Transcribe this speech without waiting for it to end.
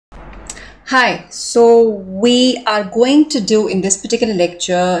Hi, so we are going to do in this particular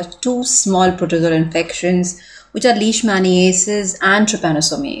lecture two small protozoal infections which are Leishmaniasis and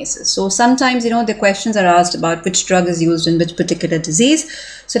Trypanosomiasis. So sometimes, the questions are asked about which drug is used in which particular disease.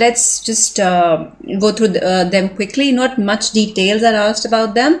 So let's just go through them quickly. Not much details are asked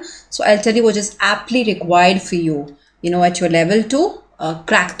about them. So I'll tell you what is aptly required for you, at your level to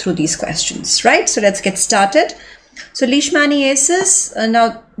crack through these questions, right? So let's get started. So Leishmaniasis,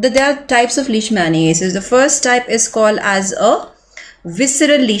 now there are types of Leishmaniasis. The first type is called as a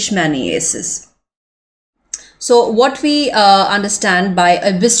visceral Leishmaniasis. So what we understand by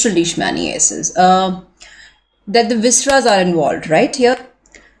a visceral Leishmaniasis, that the viscera are involved, right here.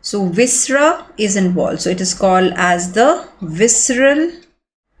 So viscera is involved. So it is called as the visceral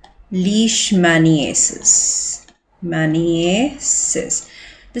Leishmaniasis.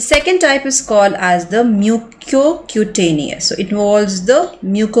 The second type is called as the mucocutaneous. So it involves the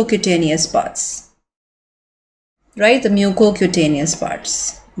mucocutaneous parts, right? The mucocutaneous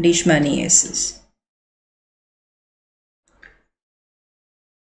parts, Leishmaniasis.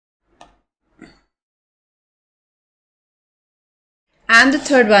 And the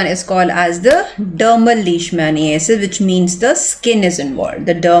third one is called as the dermal Leishmaniasis, which means the skin is involved,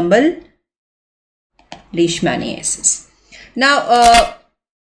 the dermal Leishmaniasis. Now,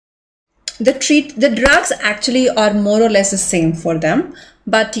 the drugs actually are more or less the same for them,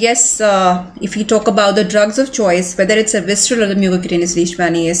 but yes, if you talk about the drugs of choice, whether it's a visceral or the mucocutaneous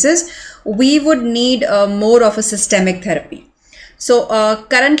Leishmaniasis, we would need more of a systemic therapy. So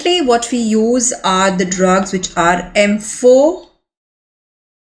currently what we use are the drugs which are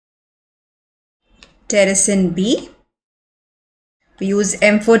Amphotericin B. We use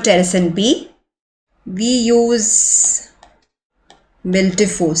Amphotericin B. We use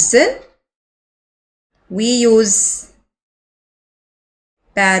Miltefosine. We use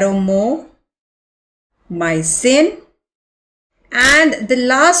Paromomycin, and the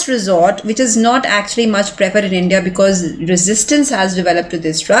last resort, which is not actually much preferred in India because resistance has developed to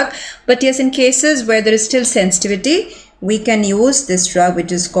this drug, but yes, in cases where there is still sensitivity, we can use this drug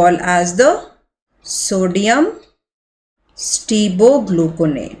which is called as the sodium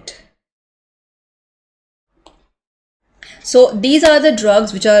stibogluconate. So these are the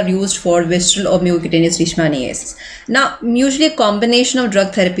drugs which are used for visceral or mucocutaneous Leishmaniasis. Now, usually a combination of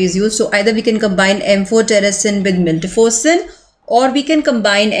drug therapy is used. So either we can combine Amphotericin with Miltefosine, or we can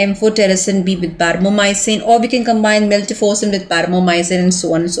combine Amphotericin B with Paromomycin, or we can combine Miltefosine with Paromomycin, and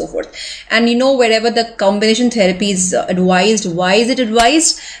so on and so forth. And wherever the combination therapy is advised, why is it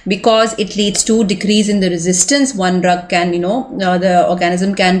advised? Because it leads to decrease in the resistance. One drug can, the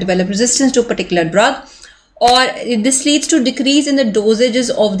organism can develop resistance to a particular drug, or this leads to decrease in the dosages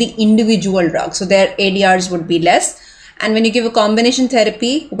of the individual drug. So their ADRs would be less. And when you give a combination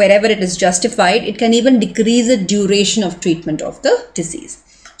therapy, wherever it is justified, it can even decrease the duration of treatment of the disease.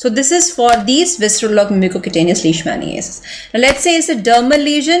 So this is for these visceral or mucocutaneous Leishmaniasis. Now let's say it's a dermal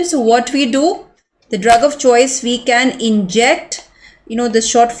lesion. So what we do, the drug of choice, we can inject, the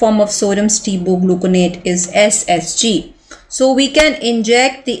short form of sodium stibogluconate is SSG. So we can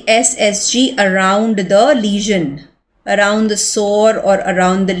inject the SSG around the lesion, around the sore or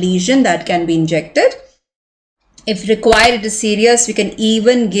around the lesion, that can be injected. If required, it is serious, we can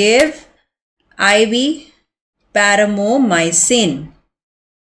even give IV Paromomycin,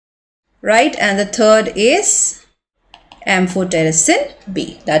 right? And the third is Amphotericin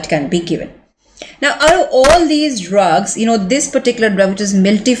B, that can be given. Now, out of all these drugs, this particular drug, which is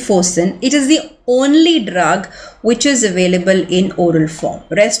Miltefosine, it is the only drug which is available in oral form.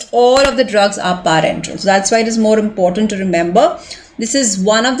 Rest, all of the drugs are parenteral. So that's why it is more important to remember. This is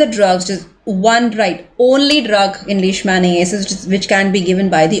one of the drugs, just only drug in Leishmaniasis which can be given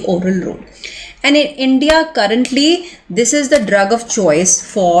by the oral route. And in India, currently, this is the drug of choice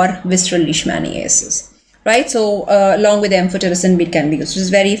for visceral Leishmaniasis. Right, so along with Amphotericin B, it can be used. It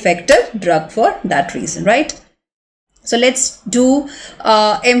is very effective drug for that reason, right? So let's do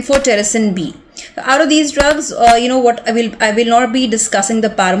Amphotericin B. Out of these drugs, what I will not be discussing the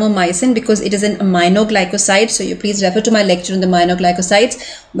Paromomycin because it is an aminoglycoside. So you please refer to my lecture on the aminoglycosides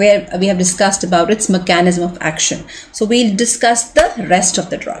where we have discussed about its mechanism of action. So we'll discuss the rest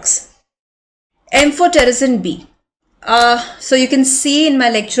of the drugs. Amphotericin B. So you can see in my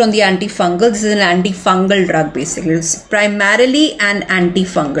lecture on the antifungal, this is an antifungal drug basically. It's primarily an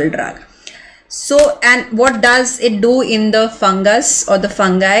antifungal drug. So, and what does it do in the fungus or the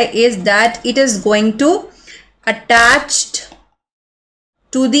fungi is that it is going to attach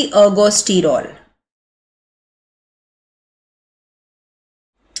to the ergosterol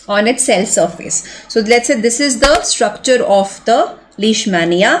on its cell surface. So let's say this is the structure of the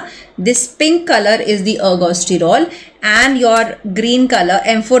Leishmania. This pink color is the ergosterol, and your green color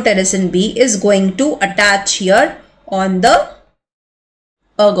Amphotericin B is going to attach here on the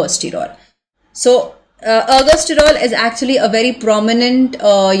ergosterol. So ergosterol is actually a very prominent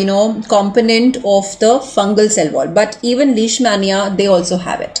component of the fungal cell wall, but even Leishmania, they also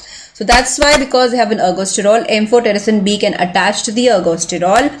have it. So that's why, because they have an ergosterol, Amphotericin B can attach to the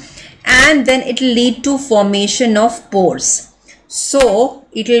ergosterol, and then it will lead to formation of pores. So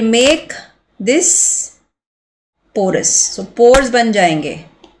it will make this porous. So pores ban jayenge,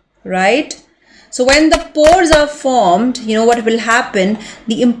 right? So when the pores are formed, you know what will happen?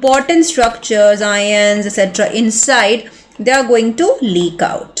 The important structures, ions, etc. inside, they are going to leak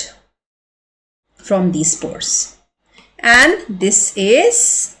out from these pores. And this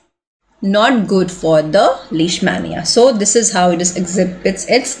is not good for the Leishmania. So this is how it exhibits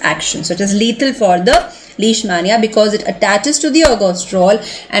its action. So it is lethal for the Leishmania because it attaches to the ergosterol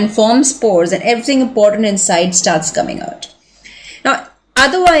and forms pores, and everything important inside starts coming out. Now,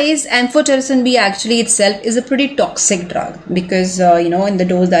 otherwise, Amphotericin B actually itself is a pretty toxic drug because, in the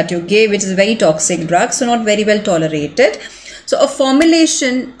dose that you gave, it is a very toxic drug, so not very well tolerated. So a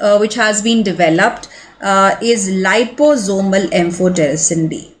formulation which has been developed is liposomal Amphotericin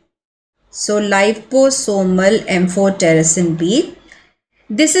B. So liposomal Amphotericin B,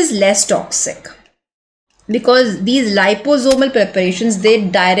 this is less toxic because these liposomal preparations, they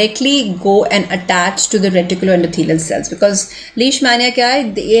directly go and attach to the reticuloendothelial cells, because Leishmania kya hai?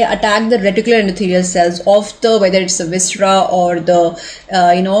 They attack the reticuloendothelial cells of the, whether it's the viscera or the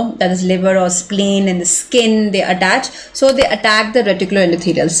that is liver or spleen and the skin, they attach. So they attack the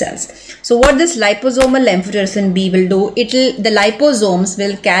reticuloendothelial cells. So what this liposomal Amphotericin B will do, the liposomes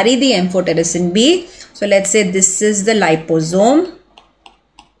will carry the Amphotericin B. So let's say this is the liposome,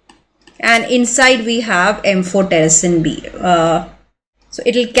 and inside we have Amphotericin B. So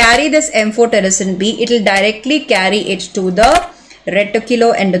it will carry this Amphotericin B. It will directly carry it to the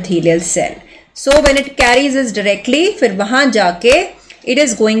reticuloendothelial cell. So when it carries this directly, फिर वहाँ जाके it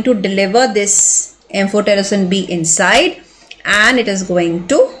is going to deliver this Amphotericin B inside, and it is going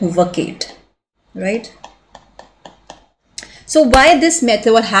to vacate, right? So why this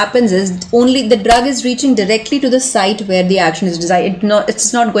method, what happens is only the drug is reaching directly to the site where the action is desired.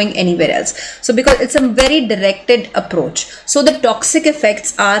 It's not going anywhere else. So because it's a very directed approach, so the toxic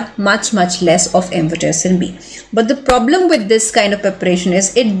effects are much less of Amphotericin B. But the problem with this kind of preparation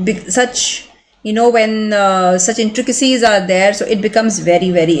is when such intricacies are there, so it becomes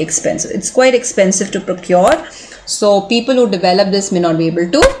very expensive. It's quite expensive to procure. So people who develop this may not be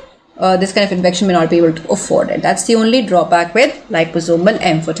able to, this kind of infection may not be able to afford it. That's the only drawback with liposomal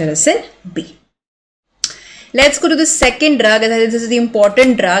Amphotericin B. Let's go to the second drug. This is the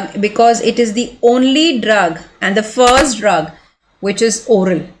important drug because it is the only drug and the first drug which is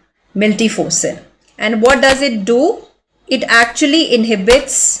oral, Miltefosine. And what does it do? It actually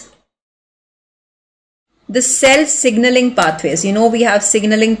inhibits the cell signaling pathways. We have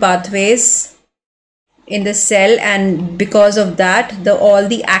signaling pathways in the cell, and because of that all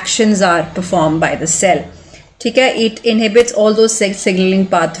the actions are performed by the cell. It inhibits all those signaling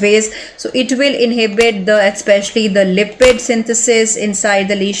pathways. So it will inhibit especially the lipid synthesis inside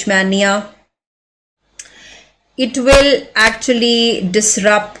the Leishmania. It will actually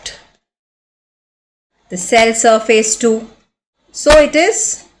disrupt the cell surface too. So it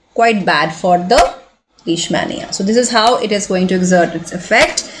is quite bad for the Leishmania. So this is how it is going to exert its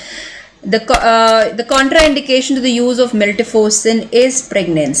effect. The contraindication to the use of Miltefosine is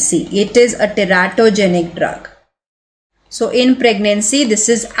pregnancy. It is a teratogenic drug. So in pregnancy, this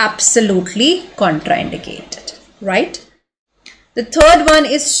is absolutely contraindicated, right? The third one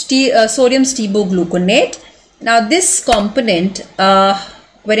is sodium stibogluconate. Now this component,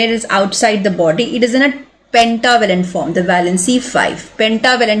 when it is outside the body, it is in a pentavalent form, the valency 5.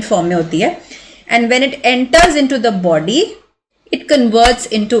 Pentavalent form mein hoti hai. And when it enters into the body, it converts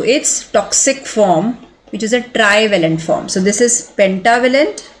into its toxic form, which is a trivalent form. So this is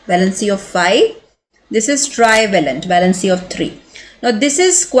pentavalent, valency of 5. This is trivalent, valency of 3. Now this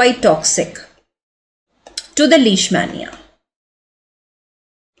is quite toxic to the Leishmania.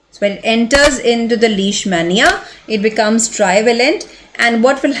 So when it enters into the Leishmania, it becomes trivalent, and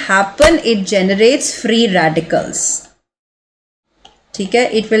what will happen? It generates free radicals.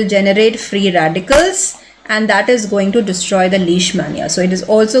 It will generate free radicals, and that is going to destroy the Leishmania. So it is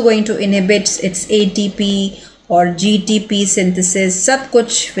also going to inhibit its ATP or GTP synthesis. Sab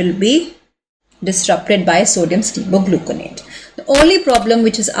kuch will be disrupted by sodium stibogluconate. The only problem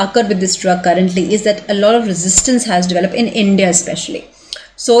which has occurred with this drug currently is that a lot of resistance has developed in India especially.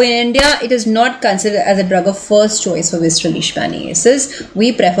 So in India, it is not considered as a drug of first choice for visceral leishmaniasis.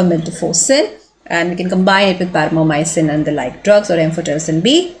 We prefer Miltefosine, and we can combine it with Paromomycin and the like drugs or Amphotericin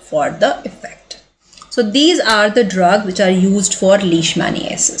B for the effect. So these are the drugs which are used for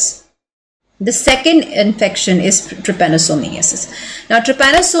leishmaniasis. The second infection is trypanosomiasis. Now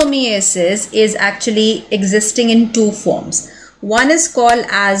trypanosomiasis is actually existing in two forms. One is called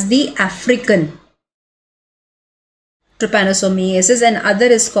as the African trypanosomiasis and other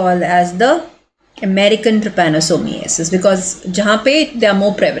is called as the American trypanosomiasis, because jahan pe they are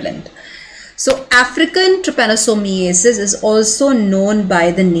more prevalent. So African trypanosomiasis is also known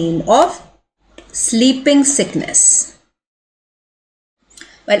by the name of sleeping sickness,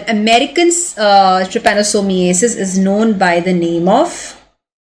 while American trypanosomiasis is known by the name of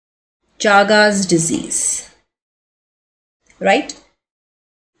Chagas disease. Right?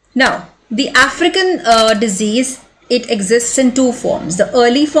 Now, the African disease, it exists in two forms. The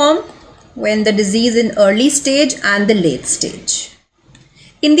early form, when the disease in early stage, and the late stage.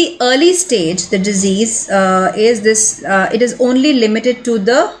 In the early stage, the disease it is only limited to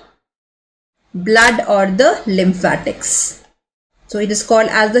the blood or the lymphatics. So it is called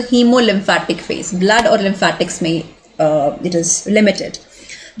as the hemolymphatic phase. Blood or lymphatics it is limited.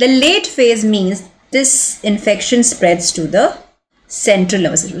 The late phase means this infection spreads to the central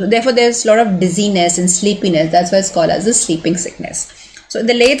nervous system. Therefore, there is a lot of dizziness and sleepiness. That's why it's called as the sleeping sickness. So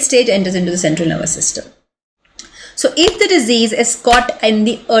the late stage enters into the central nervous system. So if the disease is caught in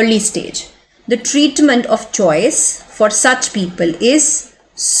the early stage, the treatment of choice for such people is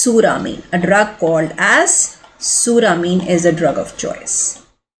suramine. A drug called as suramine is a drug of choice.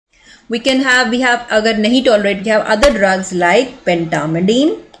 We have agar nahi tolerate, we have other drugs like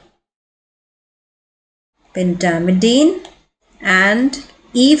pentamidine and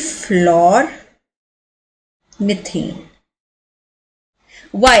eflornithine.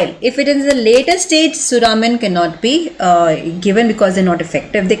 While if it is the later stage, suramine cannot be given because they are not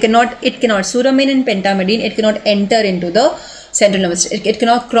effective. Suramine and pentamidine, it cannot enter into the central nervous system. It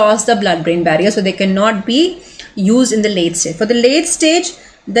cannot cross the blood-brain barrier, so they cannot be used in the late stage. For the late stage,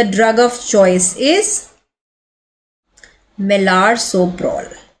 the drug of choice is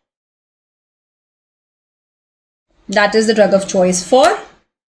melarsoprol. That is the drug of choice for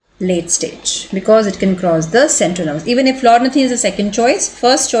late stage because it can cross the central nervous. Even if eflornithine is the second choice,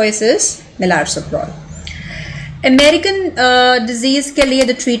 first choice is melarsoprol. American disease ke liye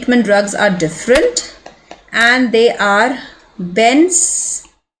the treatment drugs are different, and they are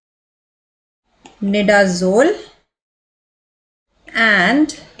benzimidazole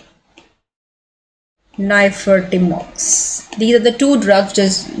and nifurtimox. These are the two drugs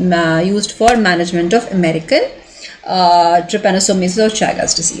just used for management of American trypanosomiasis or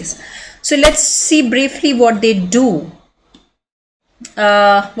Chagas disease. So let's see briefly what they do.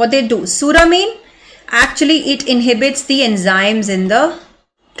 Suramine, actually it inhibits the enzymes in the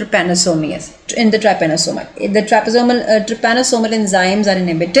trypanosomiasis, in the trypanosoma. The trypanosomal enzymes are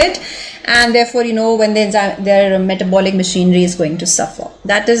inhibited, and therefore, when the enzyme, their metabolic machinery is going to suffer.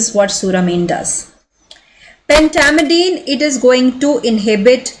 That is what suramine does. Pentamidine, it is going to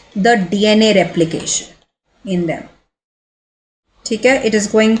inhibit the DNA replication in them. Okay? It is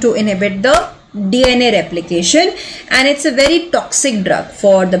going to inhibit the DNA replication, and it's a very toxic drug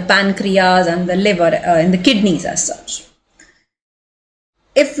for the pancreas and the liver and the kidneys as such.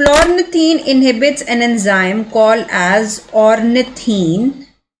 Eflornithine inhibits an enzyme called as ornithine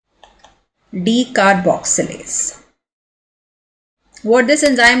decarboxylase. What this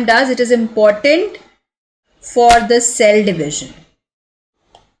enzyme does, it is important for the cell division.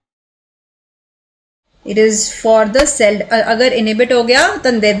 It is for the cell, agar inhibit ho gaya,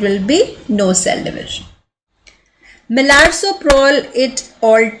 then there will be no cell division. Melarsoprol, it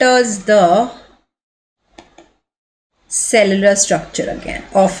alters the cellular structure again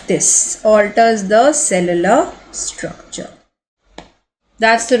of this, alters the cellular structure.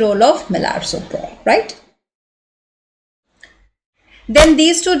 That's the role of melarsoprol, right? Then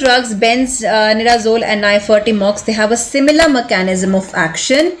these two drugs, benzimidazole and nifurtimox, they have a similar mechanism of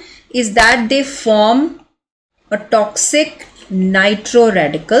action, is that they form a toxic nitro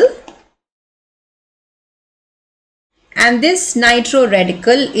radical, and this nitro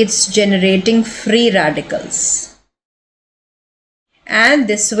radical, it's generating free radicals, and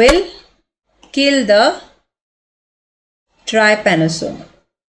this will kill the trypanosome.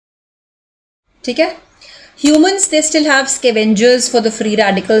 Okay? Humans, they still have scavengers for the free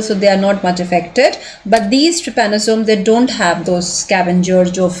radicals, so they are not much affected. But these trypanosomes, they don't have those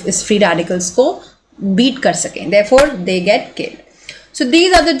scavengers जो इस free radicals को beat कर सकें. Therefore, they get killed. So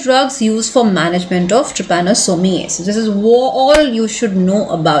these are the drugs used for management of trypanosomiasis. This is all you should know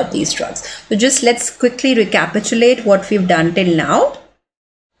about these drugs. So just let's quickly recapitulate what we've done till now.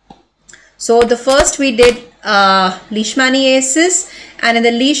 So the first we did Leishmaniasis, and in the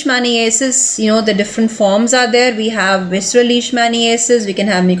Leishmaniasis, the different forms are there. We have visceral Leishmaniasis, we can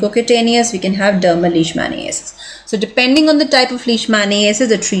have Mucocutaneous, we can have dermal Leishmaniasis. So depending on the type of Leishmaniasis,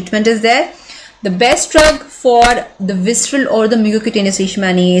 the treatment is there. The best drug for the visceral or the mucocutaneous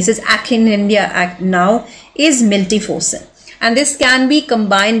Leishmaniasis actually in India now is Miltefosine, and this can be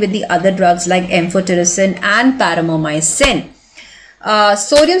combined with the other drugs like Amphotericin and Paromomycin.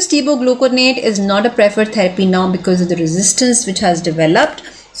 Sodium stibogluconate is not a preferred therapy now because of the resistance which has developed.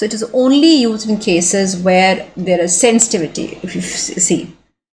 So it is only used in cases where there is sensitivity. If you see,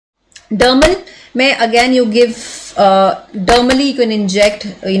 dermal, again you give dermally, you can inject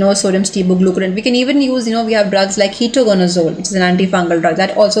sodium stibogluconate. We can even use we have drugs like Ketoconazole, which is an antifungal drug,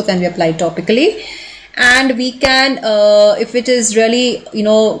 that also can be applied topically. And we can if it is really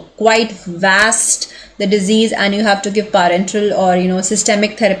quite vast the disease and you have to give parenteral or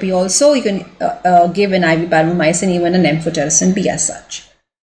systemic therapy also, you can give an IV Paromomycin, even an Amphotericin B as such.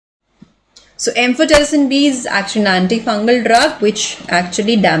 So Amphotericin B is actually an antifungal drug which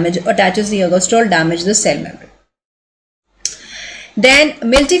actually attaches the ergosterol, damages the cell membrane. Then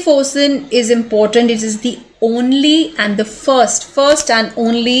Miltefosine is important. It is the only and the first and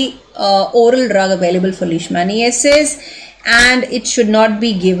only oral drug available for Leishmaniasis, and it should not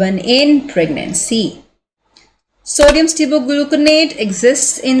be given in pregnancy. Sodium stibogluconate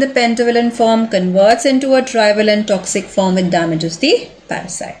exists in the pentavalent form, converts into a trivalent toxic form which damages the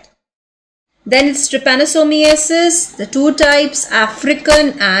parasite. Then it's trypanosomiasis, the two types,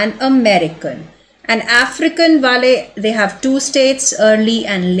 African and American. And African they have two states, early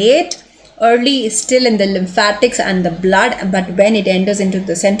and late. Early is still in the lymphatics and the blood, but when it enters into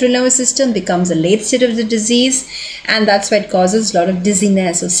the central nervous system, becomes a late stage of the disease, and that's why it causes a lot of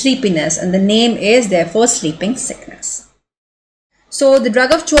dizziness or sleepiness, and the name is therefore sleeping sickness. So the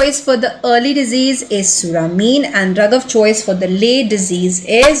drug of choice for the early disease is suramine, and drug of choice for the late disease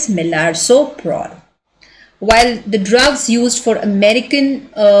is milarsoprol. While the drugs used for American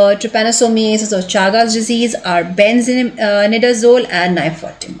trypanosomiasis or Chagas disease are benzimidazole and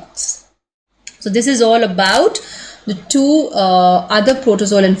nifurtimox. So this is all about the two other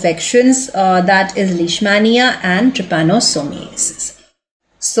protozoal infections, that is Leishmania and Trypanosomiasis.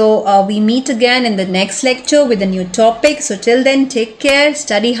 So we meet again in the next lecture with a new topic. So till then, take care,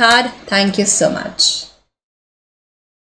 study hard. Thank you so much.